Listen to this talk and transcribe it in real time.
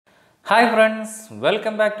Hi friends,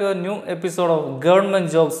 welcome back to a new episode of Government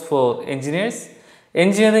Jobs for Engineers,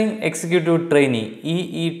 Engineering Executive Trainee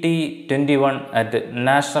EET 21 at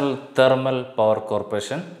National Thermal Power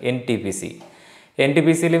Corporation NTPC.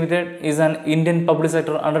 NTPC Limited is an Indian Public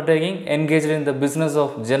Sector Undertaking engaged in the business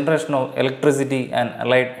of generation of electricity and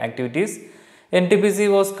allied activities.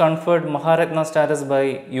 NTPC was conferred Maharatna status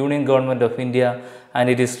by Union Government of India and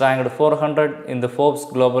it is ranked 400 in the Forbes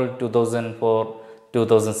Global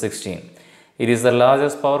 2016. It is the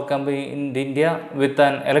largest power company in India with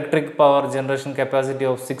an electric power generation capacity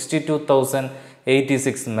of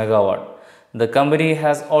 62,086 megawatt. The company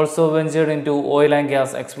has also ventured into oil and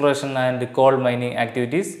gas exploration and coal mining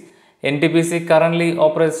activities. NTPC currently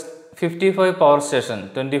operates 55 power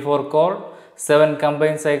stations, 24 coal, 7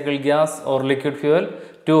 combined cycle gas or liquid fuel,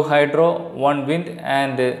 2 hydro, 1 wind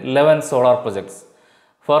and 11 solar projects.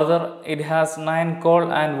 Further, it has 9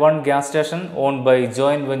 coal and 1 gas station owned by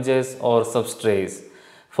joint ventures or subsidiaries.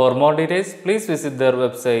 For more details, please visit their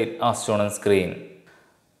website as shown on screen.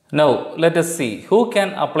 Now, let us see who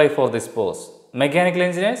can apply for this post. Mechanical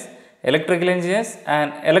engineers, electrical engineers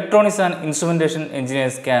and electronics and instrumentation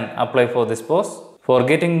engineers can apply for this post. For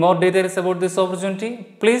getting more details about this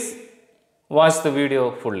opportunity, please watch the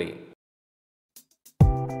video fully.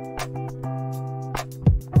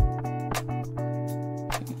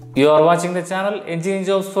 You are watching the channel Engineering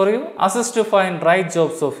Jobs for You. Assist to find right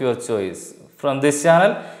jobs of your choice. From this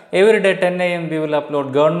channel, every day 10 am we will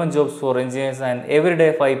upload government jobs for engineers and every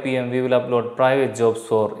day 5 pm we will upload private jobs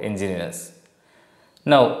for engineers.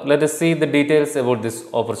 Now, let us see the details about this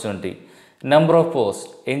opportunity. Number of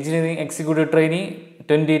posts. Engineering Executive Trainee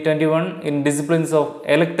 2021 in disciplines of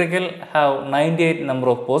electrical have 98 number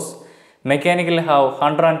of posts, mechanical have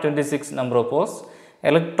 126 number of posts,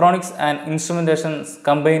 electronics and instrumentation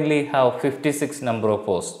combinedly have 56 number of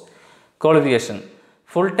posts. Qualification.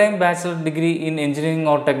 Full-time bachelor degree in engineering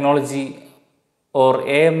or technology or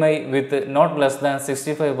AMI with not less than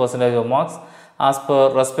 65% of marks as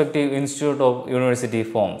per respective institute of university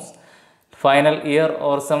forms. Final year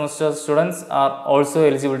or semester students are also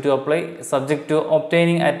eligible to apply subject to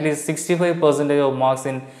obtaining at least 65% of marks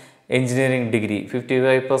in engineering degree,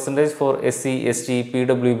 55% for SC, ST,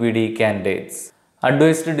 PWBD candidates.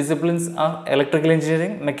 Advised disciplines are electrical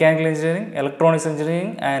engineering, mechanical engineering, electronics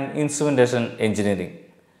engineering and instrumentation engineering.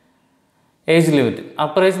 Age limit.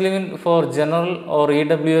 Upper age limit for general or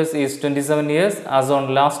EWS is 27 years as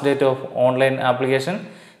on last date of online application.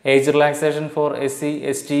 Age relaxation for SC,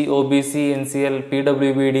 ST, OBC, NCL,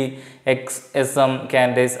 PWBD, XSM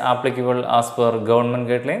candidates applicable as per government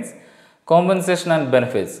guidelines. Compensation and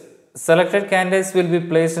benefits. Selected candidates will be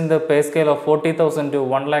placed in the pay scale of 40,000 to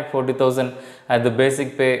 1,40,000 at the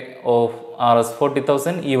basic pay of Rs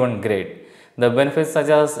 40,000 E1 grade. The benefits such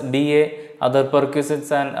as DA, other perquisites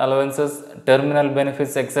and allowances, terminal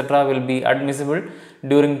benefits etc. will be admissible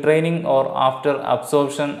during training or after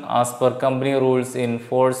absorption as per company rules in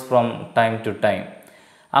force from time to time.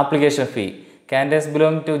 Application fee. Candidates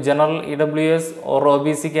belonging to general EWS or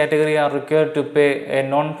OBC category are required to pay a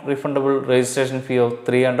non-refundable registration fee of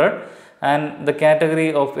 300 and the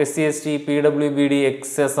category of SC, ST, PWBD,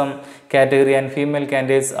 XSM category and female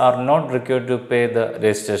candidates are not required to pay the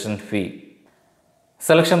registration fee.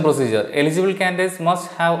 Selection procedure. Eligible candidates must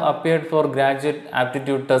have appeared for graduate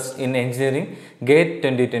aptitude test in engineering GATE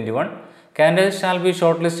 2021. Candidates shall be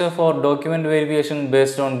shortlisted for document verification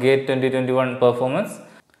based on GATE 2021 performance.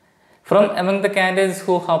 From among the candidates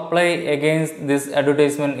who apply against this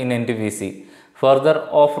advertisement in NTPC, further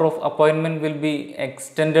offer of appointment will be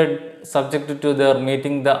extended subject to their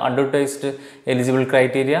meeting the advertised eligible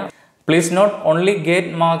criteria. Please note only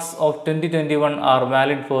GATE marks of 2021 are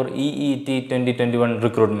valid for EET 2021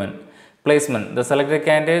 recruitment. Placement. The selected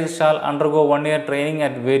candidates shall undergo 1 year training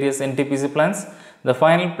at various NTPC plants. The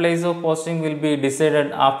final place of posting will be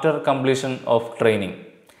decided after completion of training.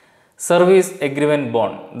 Service agreement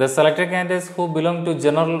bond. The selected candidates who belong to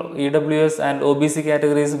general EWS and OBC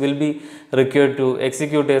categories will be required to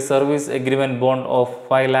execute a service agreement bond of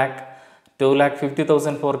 5 lakh,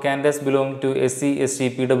 2,50,000 for candidates belonging to SC,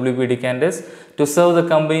 ST, PWBD candidates to serve the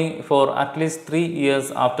company for at least 3 years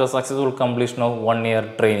after successful completion of 1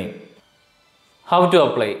 year training. How to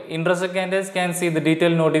apply? Interested candidates can see the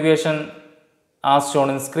detailed notification as shown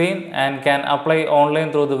on screen and can apply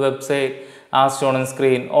online through the website as shown on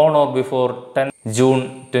screen on or before 10 June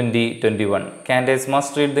 2021. Candidates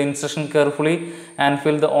must read the instruction carefully and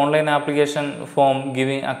fill the online application form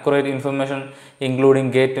giving accurate information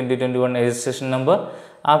including GATE 2021 registration number.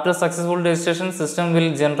 After successful registration, system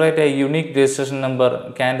will generate a unique registration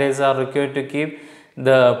number. Candidates are required to keep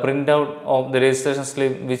the printout of the registration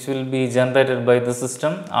slip which will be generated by the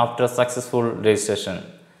system after successful registration.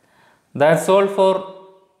 That's all for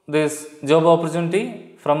this job opportunity.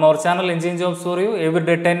 From our channel Engineering Jobs for You, every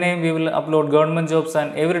day 10 AM we will upload government jobs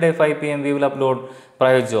and every day 5 PM we will upload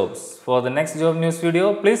private jobs. For the next job news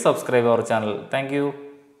video, please subscribe our channel. Thank you.